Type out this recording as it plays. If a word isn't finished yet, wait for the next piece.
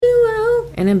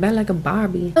and I'm back like a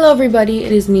Barbie. Hello everybody,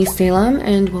 it is me, Salem,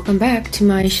 and welcome back to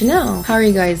my channel. How are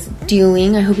you guys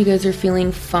doing? I hope you guys are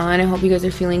feeling fun. I hope you guys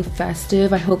are feeling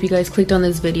festive. I hope you guys clicked on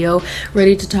this video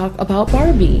ready to talk about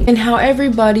Barbie and how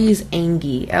everybody's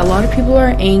angry. A lot of people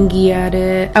are angry at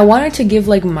it. I wanted to give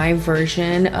like my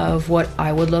version of what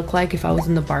I would look like if I was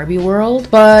in the Barbie world,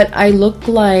 but I look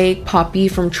like Poppy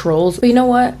from Trolls. But you know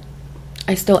what?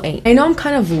 I still ain't. I know I'm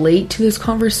kind of late to this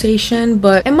conversation,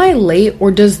 but am I late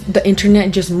or does the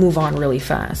internet just move on really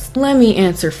fast? Let me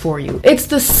answer for you. It's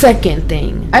the second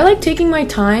thing. I like taking my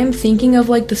time thinking of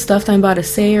like the stuff that I'm about to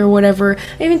say or whatever.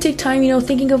 I even take time,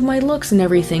 thinking of my looks and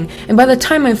everything. And by the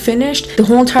time I'm finished, the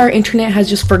whole entire internet has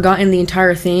just forgotten the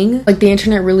entire thing. Like the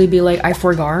internet really be like, I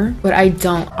forgot, but I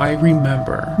don't. I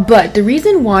remember. But the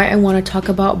reason why I want to talk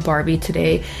about Barbie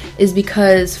today is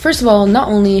because, first of all, not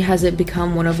only has it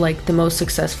become one of like the most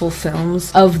successful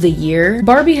films of the year,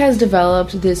 Barbie has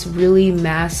developed this really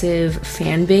massive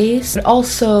fan base, but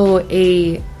also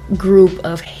a group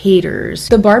of haters.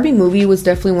 The Barbie movie was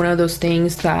definitely one of those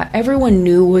things that everyone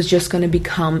knew was just going to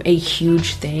become a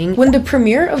huge thing. When the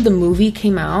premiere of the movie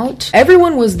came out,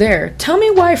 everyone was there. Tell me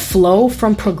why Flo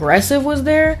from Progressive was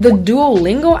there. The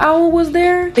Duolingo owl was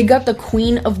there. They got the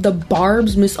queen of the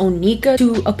Barbs, Miss Onika,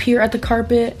 to appear at the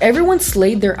carpet. Everyone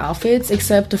slayed their outfits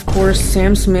except, of course,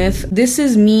 Sam Smith. This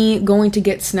is me going to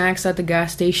get snacks at the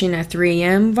gas station at 3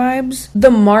 a.m. vibes. The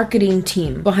marketing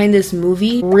team behind this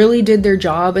movie really did their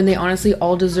job, and they honestly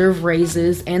all deserve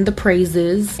raises and the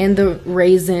praises and the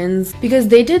raisins because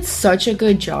they did such a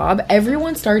good job.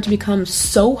 Everyone started to become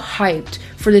so hyped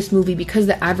for this movie because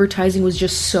the advertising was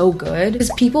just so good. Because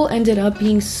people ended up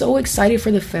being so excited for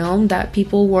the film that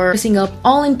people were dressing up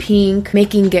all in pink,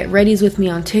 making get readies with me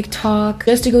on TikTok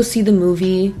just to go see the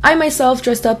movie. I myself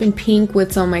dressed up in pink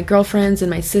with some of my girlfriends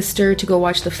and my sister to go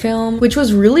watch the film, which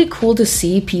was really cool to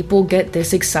see people get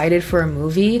this excited for a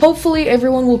movie. Hopefully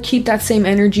everyone will keep that same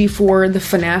energy for the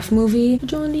FNAF movie.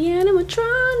 Join the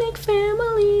animatronic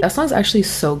family. That song's actually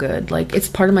so good. Like, it's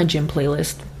part of my gym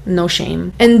playlist. No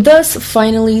shame. And thus,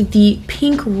 finally, the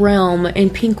pink realm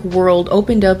and pink world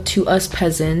opened up to us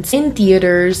peasants in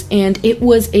theaters, and it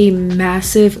was a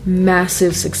massive,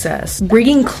 massive success,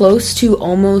 bringing close to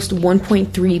almost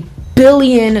 $1.3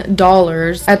 billion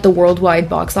at the worldwide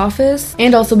box office,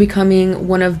 and also becoming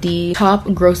one of the top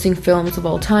grossing films of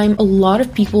all time. A lot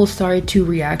of people started to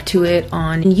react to it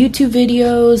on YouTube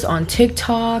videos, on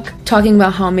TikTok, talking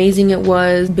about how amazing it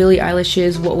was. Billie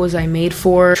Eilish's What Was I Made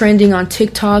For trending on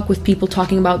TikTok with people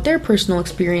talking about their personal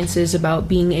experiences about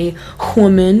being a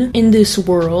woman in this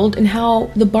world and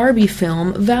how the Barbie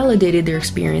film validated their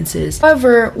experiences.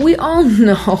 However, we all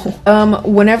know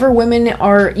whenever women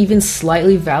are even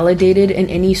slightly validated in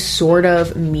any sort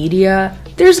of media,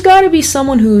 there's gotta be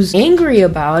someone who's angry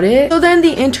about it. So then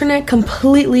the internet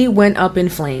completely went up in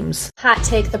flames. Hot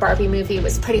take, the Barbie movie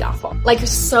was pretty awful. Like,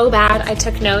 so bad, I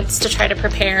took notes to try to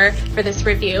prepare for this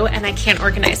review and I can't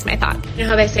organize my thought. You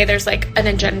know how they say there's like an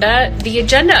agenda? The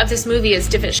agenda of this movie is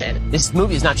division. This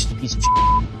movie is not just a piece of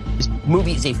shit. This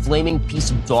movie is a flaming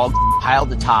piece of dog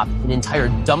piled atop an entire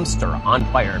dumpster on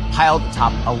fire, piled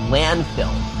atop a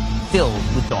landfill filled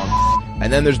with dog.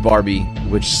 And then there's Barbie,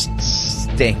 which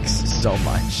stinks so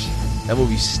much. That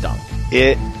movie stunk.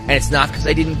 And it's not because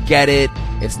I didn't get it.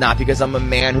 It's not because I'm a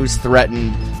man who's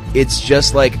threatened. It's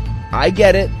just like, I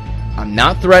get it. I'm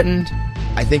not threatened.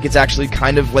 I think it's actually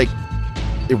kind of like,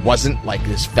 it wasn't like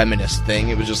this feminist thing.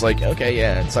 It was just like, okay,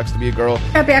 yeah, it sucks to be a girl.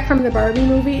 I got back from the Barbie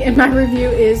movie and my review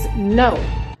is no.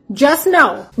 Just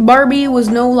no. Barbie was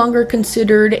no longer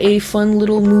considered a fun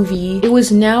little movie. It was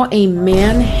now a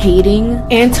man-hating,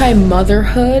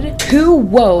 anti-motherhood, too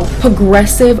woke,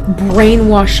 progressive,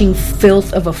 brainwashing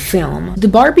filth of a film. The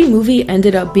Barbie movie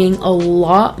ended up being a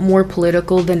lot more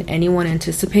political than anyone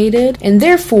anticipated, and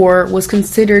therefore was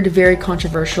considered very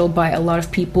controversial by a lot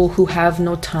of people who have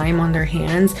no time on their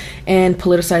hands and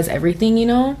politicize everything,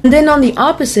 And then on the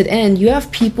opposite end, you have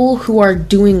people who are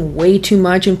doing way too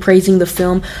much and praising the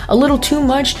film a little too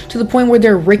much to the point where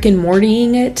they're Rick and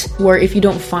Mortying it, where if you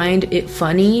don't find it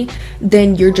funny,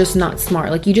 then you're just not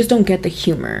smart. Like, you just don't get the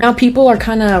humor. Now people are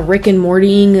kind of Rick and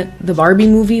Mortying the Barbie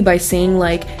movie by saying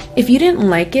like, if you didn't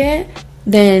like it,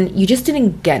 then you just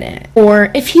didn't get it.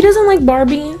 Or if he doesn't like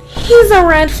Barbie, he's a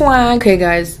red flag. Okay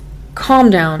guys, calm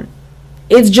down.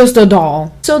 It's just a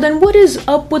doll. So then what is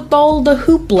up with all the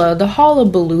hoopla, the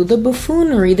hullabaloo, the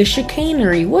buffoonery, the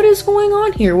chicanery? What is going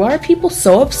on here? Why are people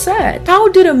so upset? How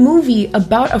did a movie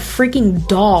about a freaking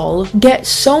doll get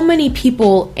so many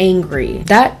people angry?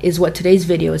 That is what today's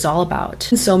video is all about.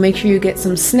 So make sure you get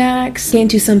some snacks, get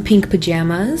into some pink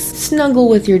pajamas, snuggle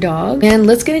with your dog, and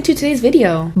let's get into today's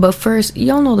video. But first,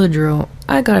 y'all know the drill.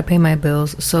 I gotta pay my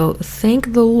bills, so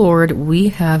thank the Lord we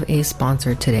have a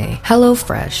sponsor today,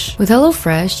 HelloFresh. With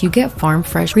HelloFresh, you get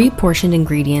farm-fresh, pre-portioned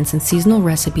ingredients and seasonal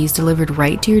recipes delivered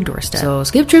right to your doorstep. So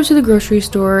skip trips to the grocery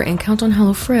store and count on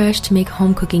HelloFresh to make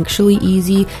home cooking actually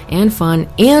easy and fun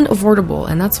and affordable,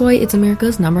 and that's why it's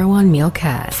America's #1 meal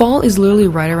kit. Fall is literally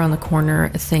right around the corner.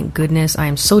 Thank goodness. I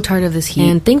am so tired of this heat,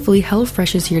 and thankfully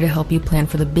HelloFresh is here to help you plan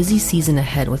for the busy season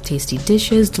ahead with tasty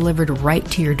dishes delivered right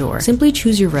to your door. Simply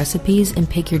choose your recipes and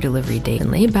pick your delivery date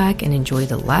and lay back and enjoy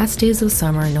the last days of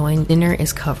summer knowing dinner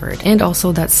is covered, and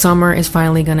also that summer is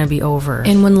finally gonna be over.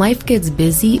 And when life gets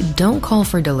busy, don't call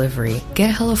for delivery.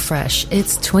 Get HelloFresh.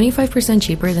 It's 25%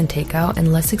 cheaper than takeout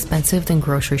and less expensive than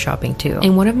grocery shopping too.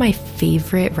 And one of my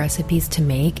favorite recipes to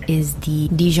make is the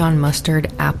Dijon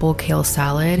mustard apple kale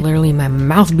salad. Literally my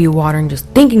mouth be watering just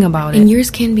thinking about it, and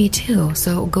yours can be too.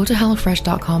 So go to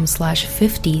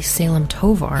hellofresh.com/50 Salem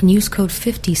Tovar and use code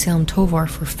 50 Salem Tovar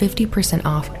for 50%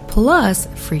 off plus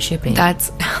free shipping.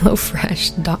 That's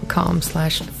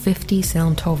hellofresh.com/50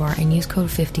 Salem Tovar and use code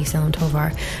 50 Salem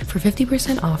Tovar for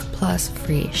 50% off plus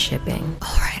free shipping.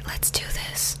 All right, let's do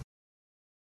this.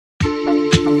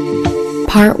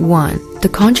 Part 1. The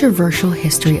controversial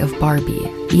history of Barbie.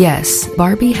 Yes,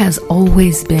 Barbie has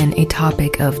always been a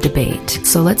topic of debate.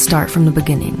 So let's start from the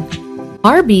beginning.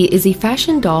 Barbie is a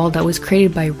fashion doll that was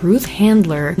created by Ruth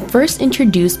Handler, first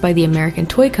introduced by the American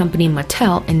toy company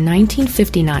Mattel in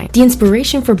 1959. The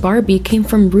inspiration for Barbie came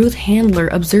from Ruth Handler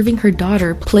observing her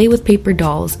daughter play with paper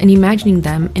dolls and imagining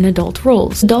them in adult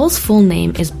roles. The doll's full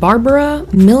name is Barbara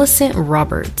Millicent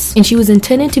Roberts, and she was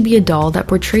intended to be a doll that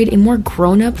portrayed a more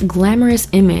grown-up, glamorous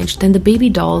image than the baby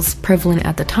dolls prevalent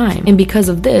at the time. And because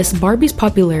of this, Barbie's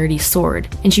popularity soared,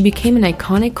 and she became an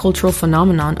iconic cultural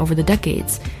phenomenon over the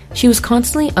decades. She was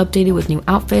constantly updated with new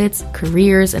outfits,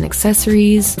 careers, and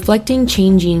accessories, reflecting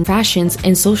changing fashions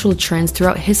and social trends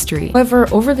throughout history. However,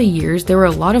 over the years, there were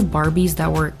a lot of Barbies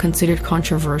that were considered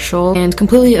controversial and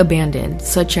completely abandoned,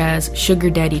 such as Sugar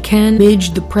Daddy Ken,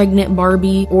 Midge the pregnant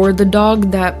Barbie, or the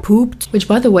dog that pooped, which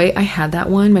by the way, I had that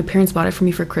one. My parents bought it for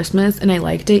me for Christmas, and I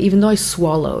liked it, even though I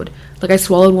swallowed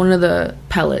one of the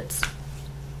pellets.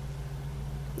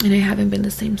 And I haven't been the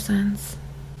same since.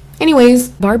 Anyways,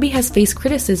 Barbie has faced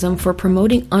criticism for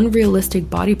promoting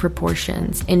unrealistic body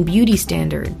proportions and beauty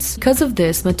standards. Because of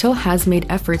this, Mattel has made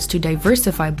efforts to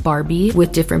diversify Barbie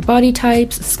with different body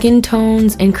types, skin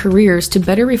tones, and careers to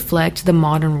better reflect the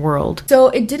modern world. So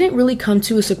it didn't really come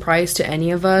to a surprise to any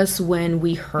of us when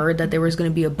we heard that there was going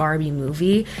to be a Barbie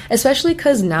movie, especially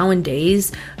because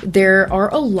nowadays there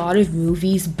are a lot of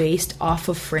movies based off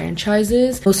of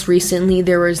franchises. Most recently,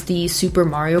 there was the Super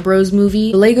Mario Bros.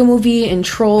 Movie, the Lego Movie, and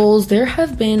Trolls. There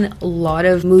have been a lot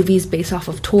of movies based off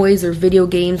of toys or video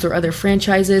games or other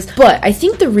franchises, but I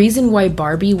think the reason why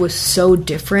Barbie was so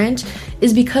different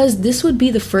is because this would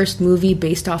be the first movie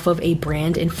based off of a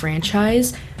brand and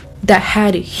franchise that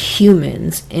had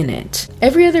humans in it.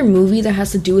 Every other movie that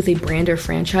has to do with a brand or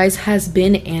franchise has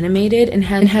been animated and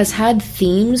has had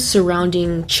themes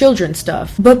surrounding children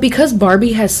stuff. But because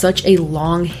Barbie has such a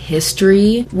long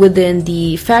history within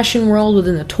the fashion world,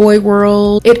 within the toy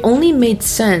world, it only made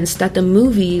sense that the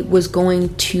movie was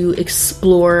going to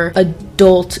explore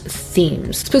adult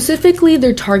themes, specifically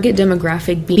their target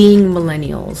demographic being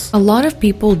millennials. A lot of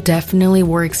people definitely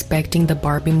were expecting the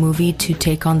Barbie movie to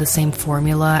take on the same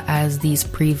formula as these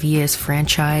previous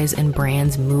franchise and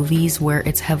brands movies, where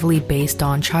it's heavily based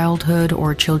on childhood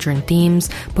or children themes,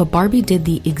 but Barbie did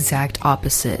the exact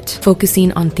opposite,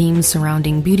 focusing on themes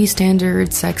surrounding beauty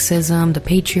standards, sexism, the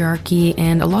patriarchy,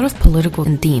 and a lot of political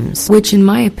themes, which in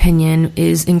my opinion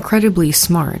is incredibly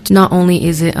smart. Not only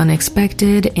is it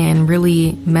unexpected and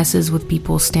really messes with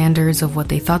people's standards of what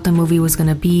they thought the movie was going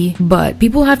to be, but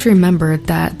people have to remember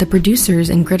that the producers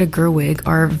and Greta Gerwig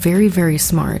are very, very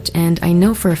smart, and I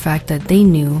know for a fact that they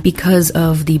knew, because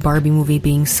of the Barbie movie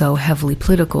being so heavily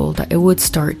political, that it would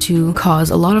start to cause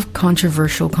a lot of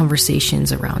controversial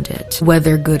conversations around it.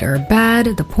 Whether good or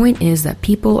bad, the point is that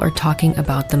people are talking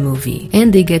about the movie,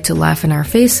 and they get to laugh in our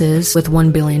faces with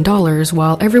 $1 billion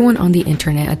while everyone on the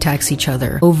internet attacks each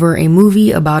other over a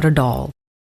movie about a doll.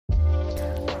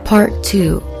 Part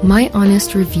 2. My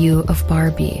honest review of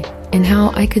Barbie, and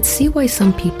how I could see why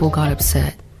some people got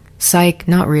upset. Psych,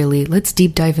 not really. Let's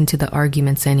deep dive into the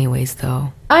arguments anyways,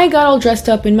 though. I got all dressed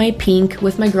up in my pink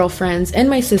with my girlfriends and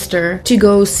my sister to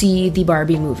go see the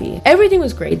Barbie movie. Everything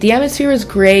was great. The atmosphere was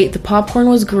great. The popcorn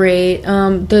was great.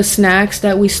 The snacks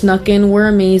that we snuck in were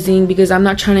amazing because I'm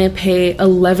not trying to pay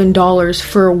 $11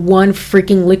 for one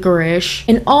freaking licorice.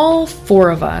 And all four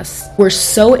of us were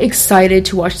so excited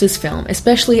to watch this film,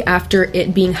 especially after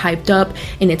it being hyped up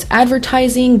in its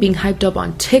advertising, being hyped up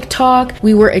on TikTok.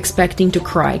 We were expecting to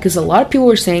cry because a lot of people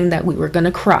were saying that we were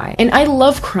gonna cry. And I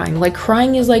love crying. Like,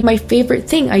 crying is like my favorite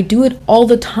thing. I do it all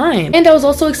the time. And I was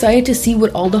also excited to see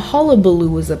what all the hullabaloo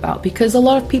was about because a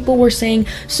lot of people were saying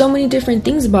so many different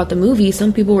things about the movie.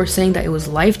 Some people were saying that it was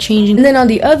life-changing. And then on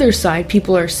the other side,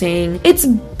 people are saying it's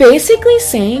basically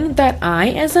saying that I,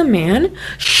 as a man,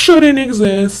 shouldn't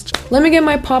exist. Let me get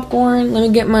my popcorn. Let me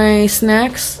get my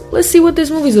snacks. Let's see what this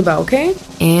movie's about, okay?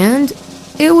 And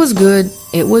it was good.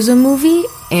 It was a movie,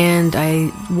 and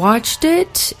I watched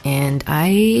it, and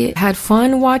I had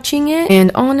fun watching it,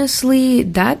 and honestly,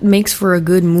 that makes for a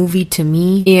good movie to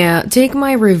me. Yeah, take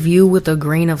my review with a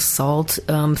grain of salt,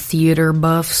 theater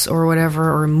buffs or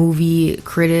whatever, or movie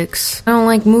critics. I don't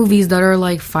like movies that are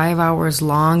like 5 hours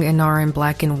long and are in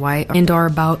black and white and are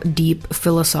about deep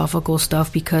philosophical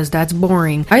stuff because that's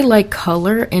boring. I like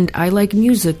color and I like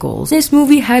musicals. This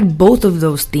movie had both of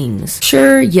those themes.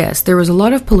 Sure, yes, there was a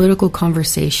lot of political conversation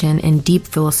and deep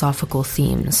philosophical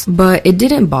themes, but it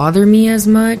didn't bother me as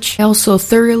much. I also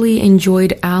thoroughly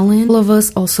enjoyed Alan. All of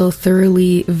us also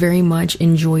thoroughly very much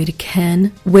enjoyed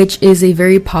Ken, which is a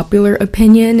very popular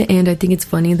opinion, and I think it's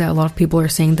funny that a lot of people are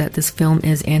saying that this film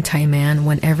is anti-man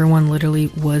when everyone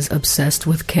literally was obsessed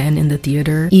with Ken in the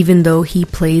theater, even though he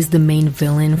plays the main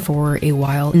villain for a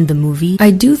while in the movie.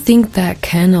 I do think that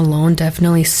Ken alone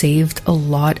definitely saved a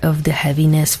lot of the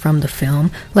heaviness from the film.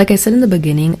 Like I said in the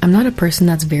beginning, I'm not a person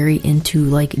that's very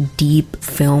into like deep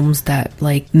films that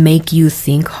like make you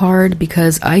think hard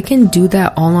because I can do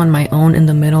that all on my own in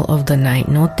the middle of the night.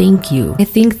 No thank you. I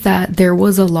think that there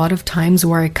was a lot of times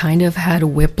where I kind of had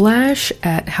whiplash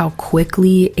at how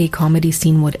quickly a comedy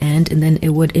scene would end and then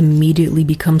it would immediately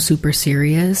become super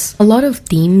serious. A lot of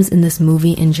themes in this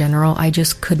movie in general I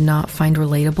just could not find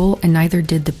relatable, and neither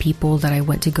did the people that I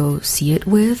went to go see it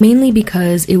with, mainly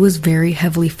because it was very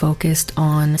heavily focused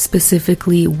on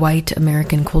specifically white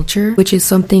American culture, which is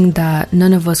something that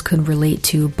none of us could relate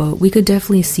to, but we could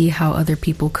definitely see how other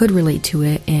people could relate to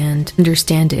it and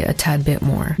understand it a tad bit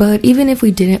more. But even if we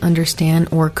didn't understand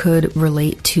or could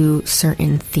relate to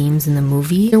certain themes in the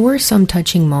movie, there were some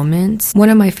touching moments. One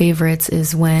of my favorites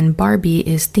is when Barbie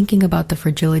is thinking about the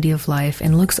fragility of life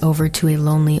and looks over to a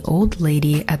lonely old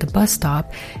lady at the bus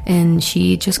stop, and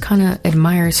she just kind of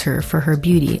admires her for her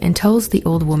beauty and tells the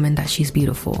old woman that she's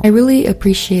beautiful. I really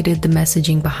appreciated the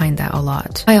messaging behind that a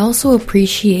lot. I also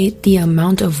appreciate the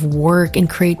amount of work and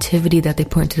creativity that they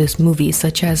put into this movie,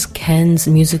 such as Ken's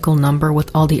musical number with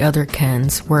all the other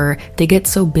Kens, where they get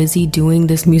so busy doing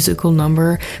this musical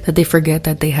number that they forget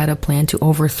that they had a plan to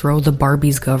overthrow the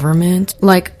Barbie's government.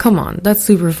 Like, come on, that's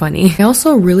super funny. I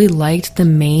also really liked the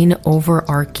main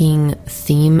overarching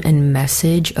theme and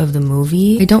message of the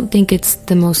movie. I don't think it's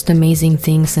the most amazing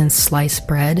thing since sliced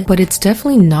bread, but it's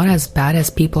definitely not as bad as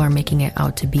people are making it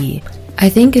out to be. I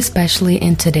think especially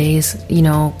in today's,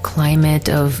 climate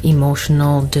of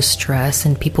emotional distress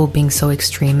and people being so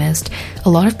extremist, a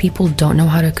lot of people don't know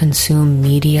how to consume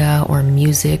media or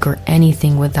music or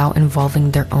anything without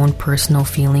involving their own personal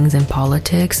feelings in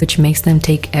politics, which makes them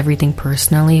take everything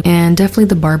personally, and definitely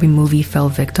the Barbie movie fell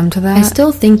victim to that. I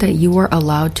still think that you are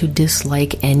allowed to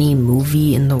dislike any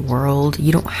movie in the world.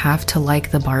 You don't have to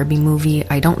like the Barbie movie.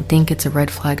 I don't think it's a red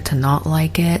flag to not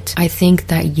like it. I think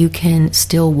that you can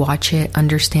still watch it,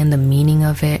 understand the meaning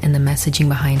of it and the messaging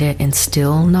behind it, and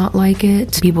still not like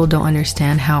it. People don't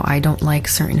understand how I don't like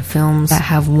certain films that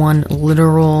have won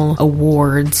literal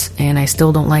awards, and I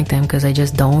still don't like them because I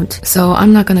just don't. So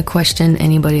I'm not gonna question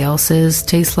anybody else's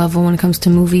taste level when it comes to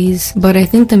movies, but I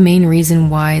think the main reason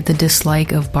why the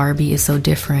dislike of Barbie is so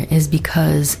different is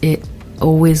because it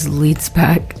always leads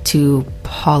back to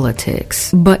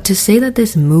politics. But to say that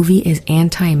this movie is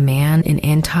anti-man and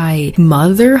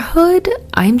anti-motherhood,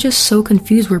 I'm just so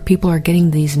confused where people are getting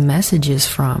these messages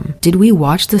from. Did we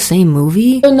watch the same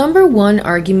movie? The number one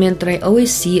argument that I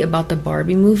always see about the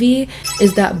Barbie movie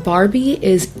is that Barbie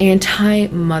is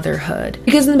anti-motherhood.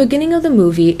 Because in the beginning of the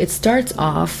movie, it starts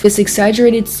off this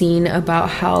exaggerated scene about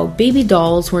how baby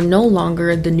dolls were no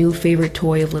longer the new favorite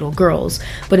toy of little girls,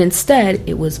 but instead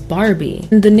it was Barbie.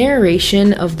 Barbie. The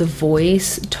narration of the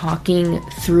voice talking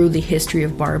through the history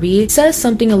of Barbie says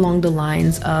something along the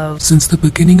lines of, "Since the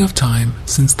beginning of time,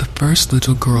 since the first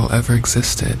little girl ever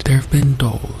existed, there have been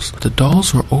dolls. The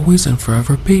dolls were always and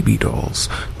forever baby dolls.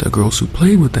 The girls who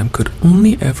played with them could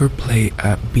only ever play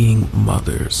at being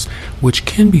mothers, which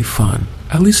can be fun,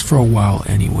 at least for a while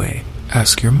anyway.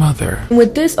 Ask your mother."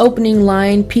 With this opening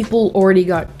line, people already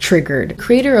got triggered. The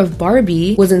creator of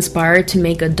Barbie was inspired to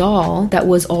make a doll that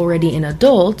was already an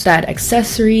adult, that had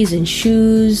accessories and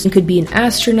shoes, and could be an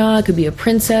astronaut, could be a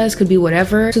princess, could be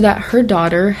whatever, so that her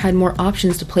daughter had more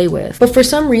options to play with. But for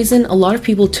some reason, a lot of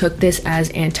people took this as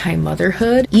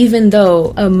anti-motherhood, even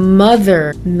though a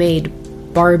mother made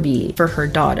Barbie for her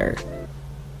daughter.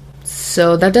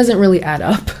 So that doesn't really add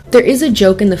up. There is a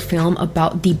joke in the film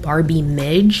about the Barbie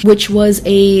midge, which was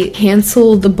a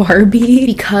cancel the Barbie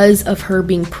because of her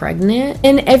being pregnant.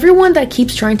 And everyone that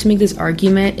keeps trying to make this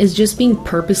argument is just being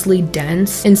purposely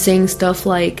dense and saying stuff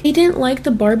like, they didn't like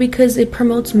the Barbie because it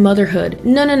promotes motherhood.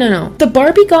 No. The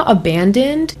Barbie got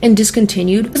abandoned and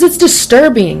discontinued because it's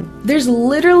disturbing. There's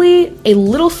literally a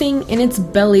little thing in its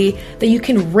belly that you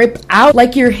can rip out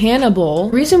like you're Hannibal.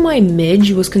 The reason why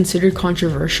midge was considered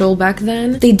controversial back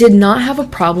then, they did not have a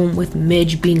problem with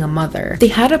Midge being a mother. They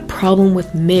had a problem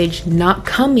with Midge not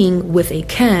coming with a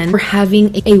Ken or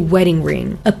having a wedding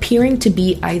ring, appearing to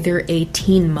be either a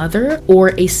teen mother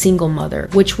or a single mother,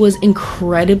 which was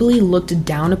incredibly looked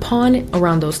down upon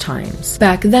around those times.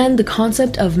 Back then, the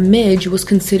concept of Midge was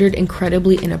considered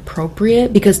incredibly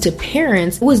inappropriate because to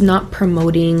parents, it was not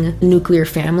promoting nuclear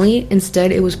family.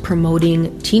 Instead, it was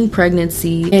promoting teen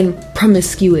pregnancy and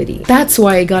promiscuity. That's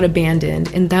why it got abandoned,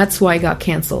 and that's why it got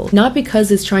canceled. Not because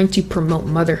it's trying to promote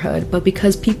motherhood, but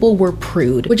because people were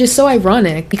prude, which is so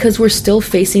ironic because we're still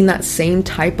facing that same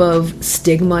type of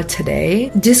stigma today.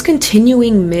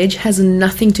 Discontinuing Midge has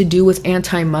nothing to do with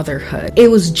anti-motherhood. It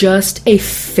was just a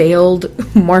failed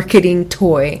marketing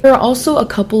toy. There are also a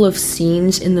couple of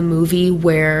scenes in the movie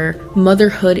where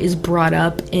motherhood is brought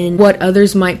up in what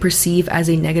others might perceive as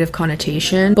a negative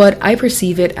connotation, but I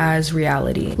perceive it as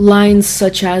reality. Lines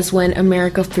such as when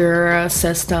America Ferrera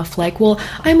says stuff like, well,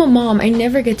 I'm a mom, I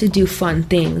never get to do fun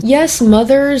things. Yes,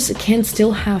 mothers can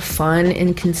still have fun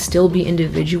and can still be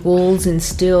individuals and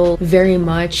still very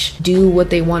much do what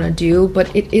they want to do,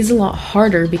 but it is a lot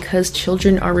harder because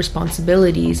children are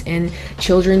responsibilities and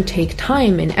children take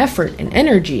time and effort and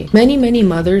energy. Many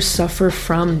mothers suffer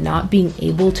from not being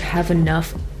able to have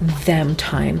enough them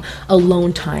time,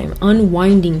 alone time,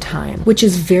 unwinding time, which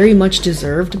is very much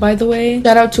deserved, by the way.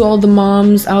 Shout out to all the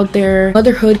moms out there.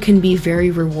 Motherhood can be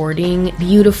very rewarding,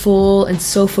 beautiful, and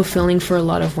so fulfilling for a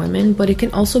lot of women, but it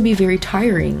can also be very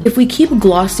tiring. If we keep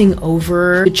glossing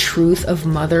over the truth of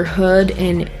motherhood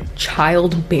and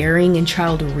childbearing and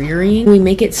child rearing, we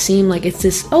make it seem like it's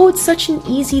this, oh, it's such an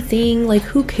easy thing, like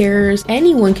who cares,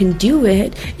 anyone can do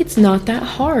it, it's not that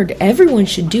hard, everyone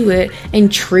should do it, and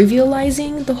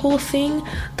trivializing the whole thing,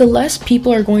 the less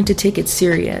people are going to take it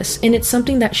serious. And it's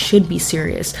something that should be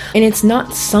serious, and it's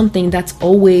not something that's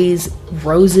always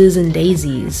roses and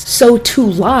daisies. So to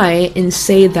lie and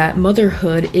say that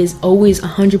motherhood is always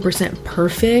 100%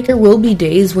 perfect, there will be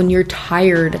days when you're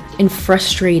tired and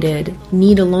frustrated,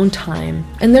 need alone time,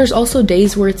 and there's also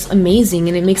days where it's amazing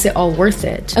and it makes it all worth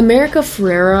it. America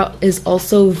Ferrera is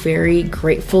also very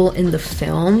grateful in the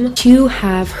film to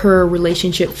have her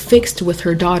relationship fixed with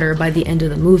her daughter by the end of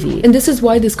the movie, and this is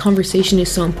why this conversation is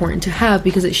so important to have,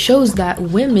 because it shows that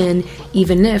women,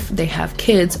 even if they have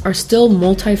kids, are still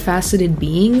multifaceted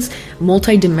beings,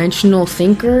 multidimensional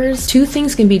thinkers. Two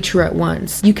things can be true at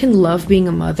once. You can love being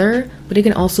a mother, but it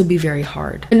can also be very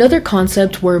hard. Another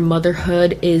concept where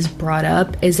motherhood is brought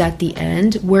up is at the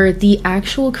end, where the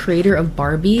actual creator of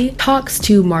Barbie talks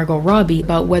to Margot Robbie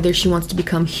about whether she wants to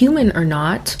become human or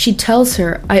not. She tells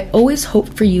her, I always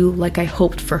hoped for you like I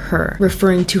hoped for her,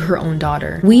 referring to her own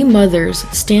daughter. We mothers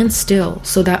stand still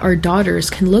so that our daughters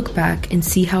can look back and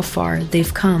see how far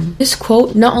they've come. This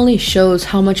quote not only shows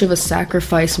how much of a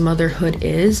sacrifice motherhood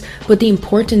is, but the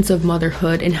importance of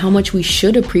motherhood and how much we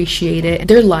should appreciate it.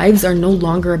 Their lives are no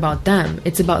longer about them.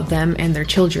 It's about them and their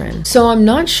children. So I'm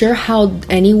not sure how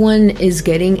anyone is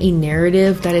getting a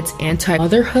narrative that it's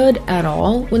anti-motherhood at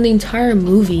all, when the entire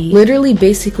movie literally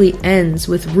basically ends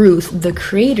with Ruth, the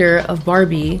creator of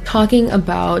Barbie, talking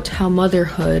about how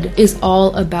motherhood is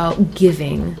all about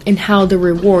giving and how the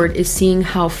reward is seeing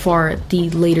how far the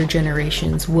later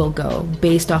generations will go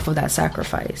based off of that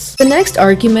sacrifice. The next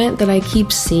argument that I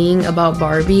keep seeing about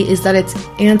Barbie is that it's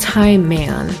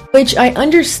anti-man, which I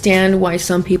understand why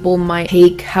some people might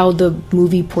take how the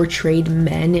movie portrayed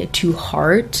men to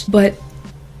heart, but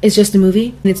it's just a movie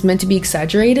and it's meant to be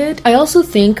exaggerated. I also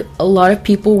think a lot of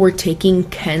people were taking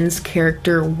Ken's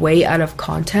character way out of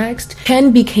context.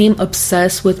 Ken became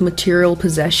obsessed with material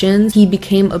possessions. He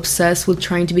became obsessed with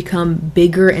trying to become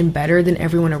bigger and better than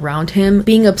everyone around him,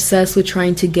 being obsessed with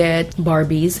trying to get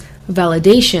Barbies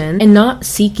validation, and not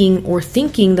seeking or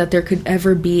thinking that there could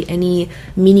ever be any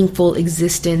meaningful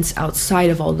existence outside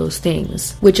of all those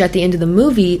things. Which at the end of the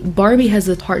movie, Barbie has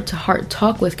a heart-to-heart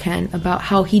talk with Ken about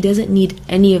how he doesn't need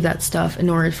any of that stuff in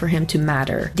order for him to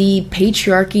matter. The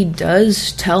patriarchy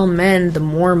does tell men the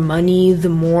more money, the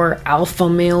more alpha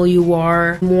male you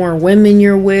are, more women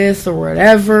you're with, or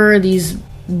whatever these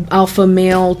alpha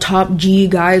male top G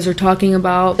guys are talking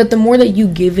about, that the more that you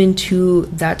give into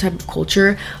that type of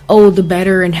culture, the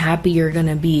better and happy you're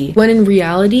gonna be. When in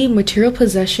reality, material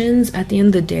possessions at the end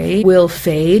of the day will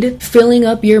fade. Filling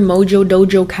up your Mojo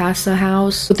Dojo Casa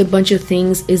house with a bunch of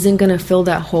things isn't gonna fill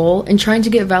that hole, and trying to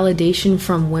get validation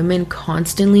from women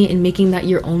constantly and making that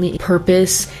your only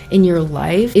purpose in your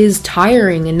life is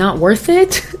tiring and not worth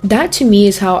it. That to me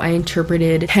is how I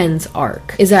interpreted Ken's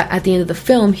arc, is that at the end of the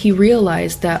film he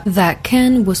realized that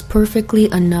Ken was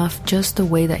perfectly enough just the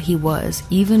way that he was,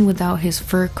 even without his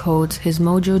fur coats, his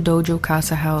Mojo Dojo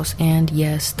Casa house, and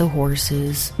yes, the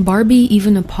horses. Barbie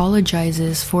even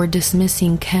apologizes for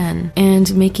dismissing Ken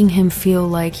and making him feel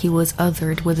like he was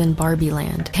othered within Barbie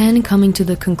land. Ken coming to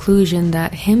the conclusion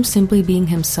that him simply being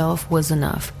himself was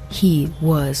enough. He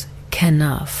was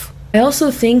Ken-enough. I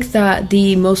also think that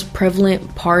the most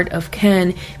prevalent part of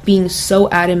Ken being so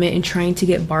adamant in trying to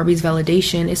get Barbie's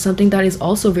validation is something that is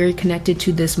also very connected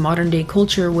to this modern day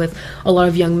culture, with a lot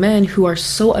of young men who are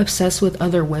so obsessed with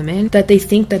other women that they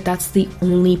think that that's the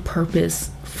only purpose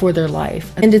for their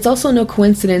life. And it's also no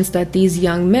coincidence that these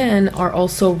young men are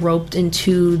also roped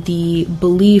into the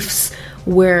beliefs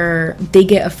where they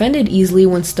get offended easily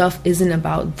when stuff isn't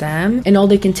about them, and all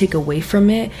they can take away from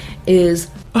it is,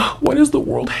 why does the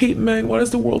world hate men? Why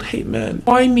does the world hate men?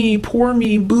 Why me? Poor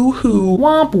me? Boo-hoo.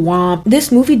 Womp womp.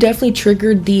 This movie definitely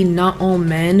triggered the not all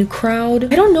men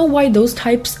crowd. I don't know why those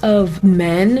types of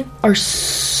men are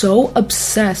so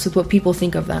obsessed with what people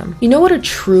think of them. You know what a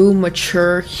true,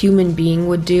 mature human being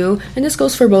would do? And this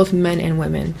goes for both men and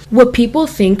women. What people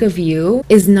think of you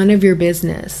is none of your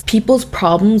business. People's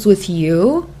problems with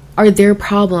you are their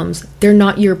problems. They're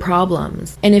not your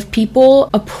problems. And if people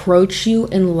approach you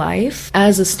in life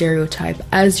as a stereotype,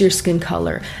 as your skin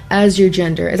color, as your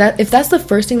gender, if that's the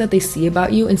first thing that they see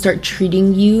about you and start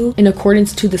treating you in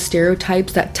accordance to the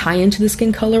stereotypes that tie into the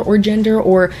skin color or gender,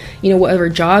 or whatever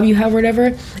job you have or whatever,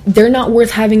 they're not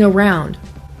worth having around.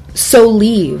 So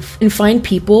leave and find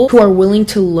people who are willing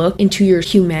to look into your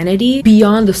humanity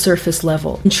beyond the surface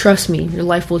level. And trust me, your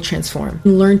life will transform.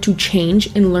 And learn to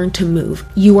change and learn to move.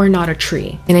 You are not a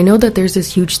tree. And I know that there's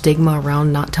this huge stigma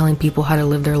around not telling people how to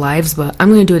live their lives, but I'm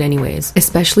going to do it anyways.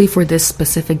 Especially for this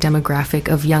specific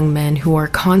demographic of young men who are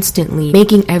constantly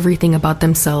making everything about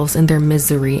themselves and their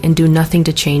misery and do nothing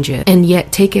to change it, and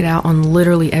yet take it out on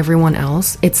literally everyone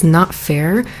else. It's not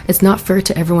fair. It's not fair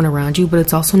to everyone around you, but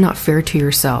it's also not fair to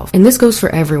yourself. And this goes for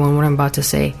everyone, what I'm about to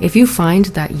say. If you find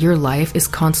that your life is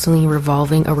constantly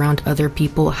revolving around other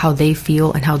people, how they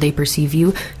feel and how they perceive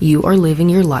you, you are living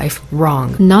your life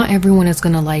wrong. Not everyone is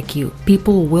gonna like you.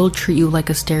 People will treat you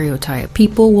like a stereotype.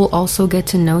 People will also get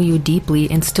to know you deeply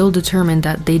and still determine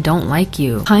that they don't like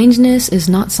you. Kindness is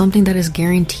not something that is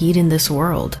guaranteed in this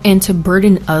world. And to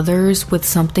burden others with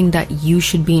something that you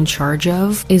should be in charge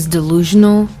of is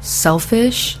delusional,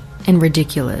 selfish, and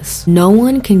ridiculous. No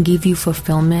one can give you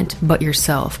fulfillment but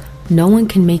yourself. No one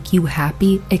can make you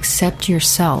happy except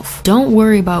yourself. Don't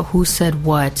worry about who said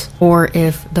what, or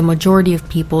if the majority of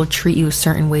people treat you a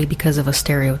certain way because of a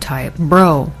stereotype.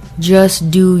 Bro, just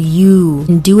do you,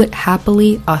 and do it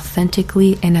happily,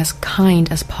 authentically, and as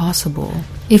kind as possible.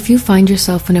 If you find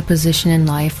yourself in a position in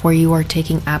life where you are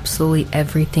taking absolutely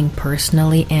everything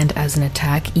personally and as an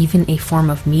attack, even a form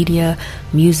of media,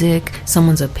 music,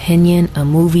 someone's opinion, a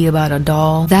movie about a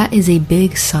doll, that is a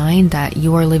big sign that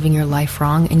you are living your life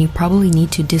wrong, and you probably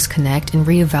need to disconnect and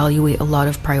reevaluate a lot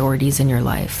of priorities in your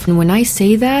life. And when I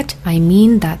say that, I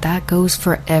mean that goes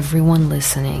for everyone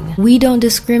listening. We don't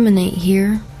discriminate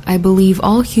here. I believe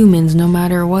all humans, no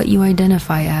matter what you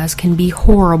identify as, can be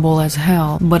horrible as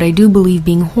hell, but I do believe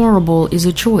being horrible is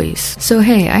a choice. So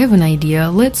hey, I have an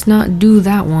idea, let's not do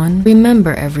that one.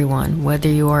 Remember everyone, whether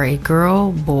you are a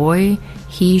girl, boy,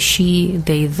 he, she,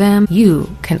 they, them,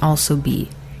 you can also be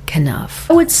enough.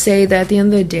 I would say that at the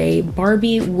end of the day,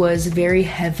 Barbie was very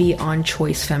heavy on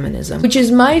choice feminism, which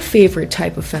is my favorite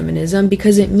type of feminism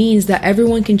because it means that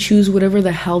everyone can choose whatever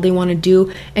the hell they want to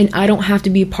do and I don't have to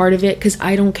be a part of it because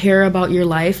I don't care about your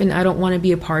life and I don't want to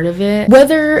be a part of it.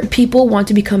 Whether people want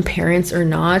to become parents or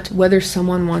not, whether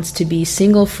someone wants to be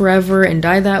single forever and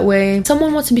die that way,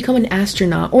 someone wants to become an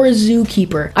astronaut or a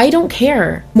zookeeper, I don't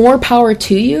care. More power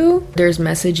to you. There's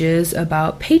messages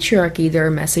about patriarchy, there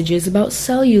are messages about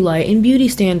cellulite and beauty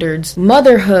standards,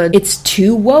 motherhood. It's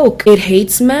too woke, it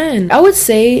hates men. I would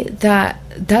say that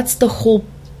that's the whole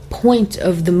point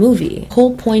of the movie. The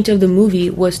whole point of the movie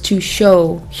was to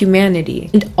show humanity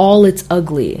and all its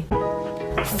ugly.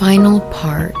 Final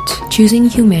part, choosing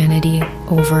humanity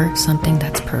over something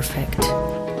that's perfect.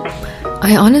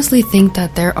 I honestly think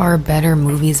that there are better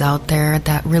movies out there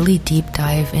that really deep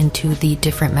dive into the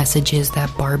different messages that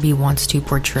Barbie wants to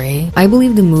portray. I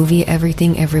believe the movie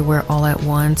Everything Everywhere All at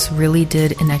Once really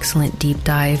did an excellent deep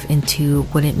dive into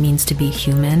what it means to be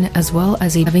human, as well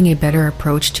as having a better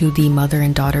approach to the mother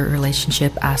and daughter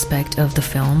relationship aspect of the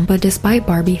film. But despite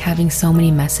Barbie having so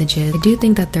many messages, I do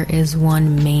think that there is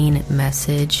one main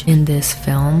message in this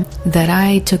film that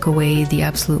I took away the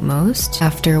absolute most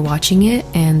after watching it,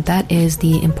 and that is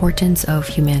the importance of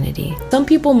humanity. Some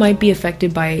people might be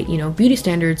affected by, beauty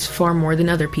standards far more than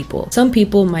other people. Some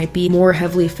people might be more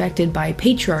heavily affected by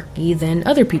patriarchy than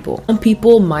other people. Some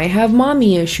people might have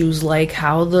mommy issues like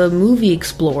how the movie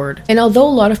explored. And although a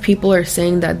lot of people are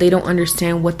saying that they don't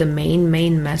understand what the main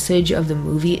message of the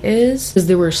movie is, because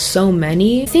there were so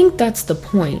many, I think that's the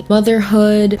point.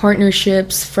 Motherhood,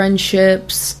 partnerships,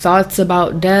 friendships, thoughts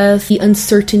about death, the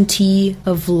uncertainty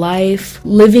of life,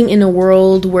 living in a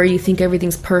world where you think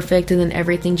everything's perfect and then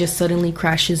everything just suddenly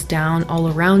crashes down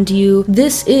all around you.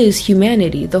 This is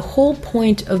humanity. The whole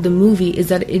point of the movie is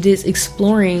that it is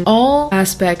exploring all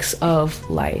aspects of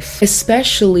life,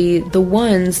 especially the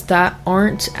ones that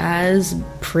aren't as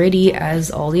pretty as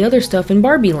all the other stuff in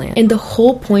Barbie Land. And the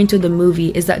whole point of the movie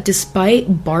is that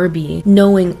despite Barbie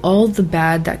knowing all the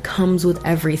bad that comes with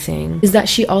everything, is that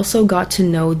she also got to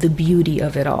know the beauty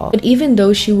of it all. But even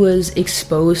though she was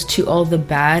exposed to all the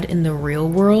bad in the real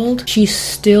world, she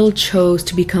still chose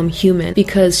to become human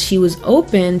because she was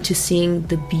open to seeing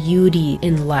the beauty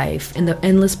in life and the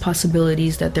endless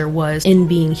possibilities that there was in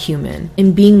being human,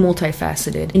 in being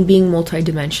multifaceted, in being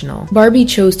multidimensional. Barbie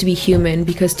chose to be human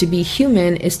because to be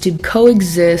human is to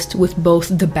coexist with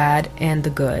both the bad and the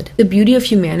good. The beauty of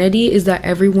humanity is that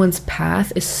everyone's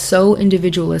path is so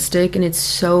individualistic and it's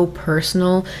so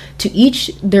personal to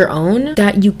each their own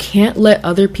that you can't let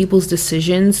other people's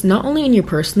decisions, not only in your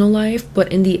personal life,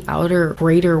 but in the outer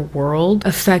greater world,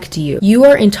 affect you. You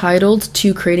are entitled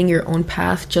to creating your own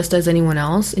path just as anyone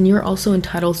else, and you're also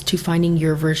entitled to finding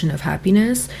your version of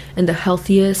happiness in the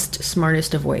healthiest,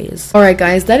 smartest of ways. Alright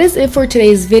guys, that is it for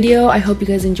today's video. I hope you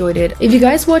guys enjoyed it. If you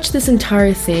guys watched this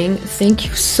entire thing, thank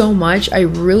you so much. I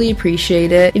really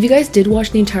appreciate it. If you guys did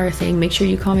watch the entire thing, make sure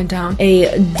you comment down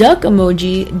a duck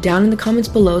emoji down in the comments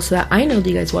below so that I know that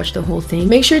you guys watched the whole thing.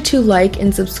 Make sure to like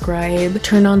and subscribe.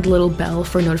 Turn on the little bell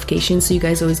for notifications so you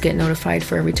guys always get notified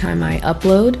for every time I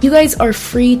upload. You guys are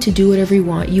free to do whatever you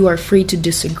want. You are free to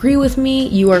disagree with me.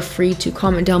 You are free to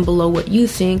comment down below what you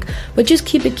think, but just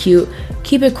keep it cute,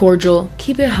 keep it cordial,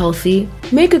 keep it healthy.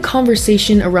 Make a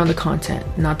conversation around the content,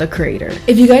 not the creator.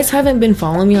 If you guys haven't been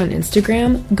following me on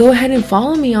Instagram, go ahead and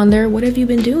follow me on there. What have you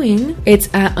been doing? It's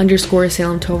at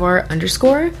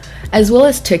 _SalemTovar_, as well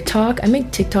as TikTok. I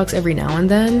make TikToks every now and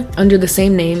then under the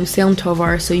same name, Salem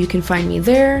Tovar, so you can find me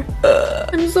there.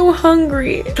 I'm so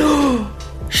hungry.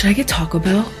 Should I get Taco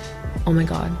Bell? Oh my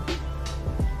god.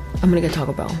 I'm gonna get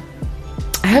Taco Bell.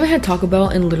 I haven't had Taco Bell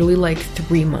in literally like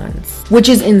 3 months, which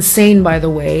is insane, by the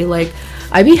way. Like,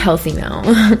 I be healthy now.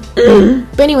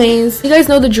 But anyways, you guys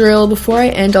know the drill. Before I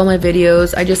end all my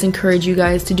videos, I just encourage you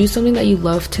guys to do something that you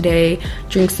love today.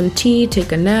 Drink some tea,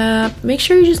 take a nap. Make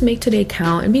sure you just make today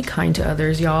count and be kind to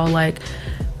others, y'all. Like,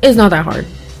 it's not that hard.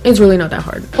 It's really not that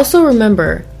hard. Also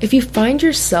remember, if you find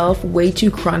yourself way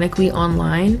too chronically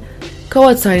online, go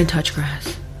outside and touch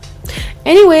grass.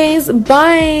 Anyways,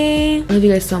 bye! I love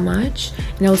you guys so much,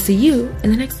 and I will see you in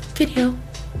the next video.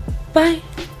 Bye!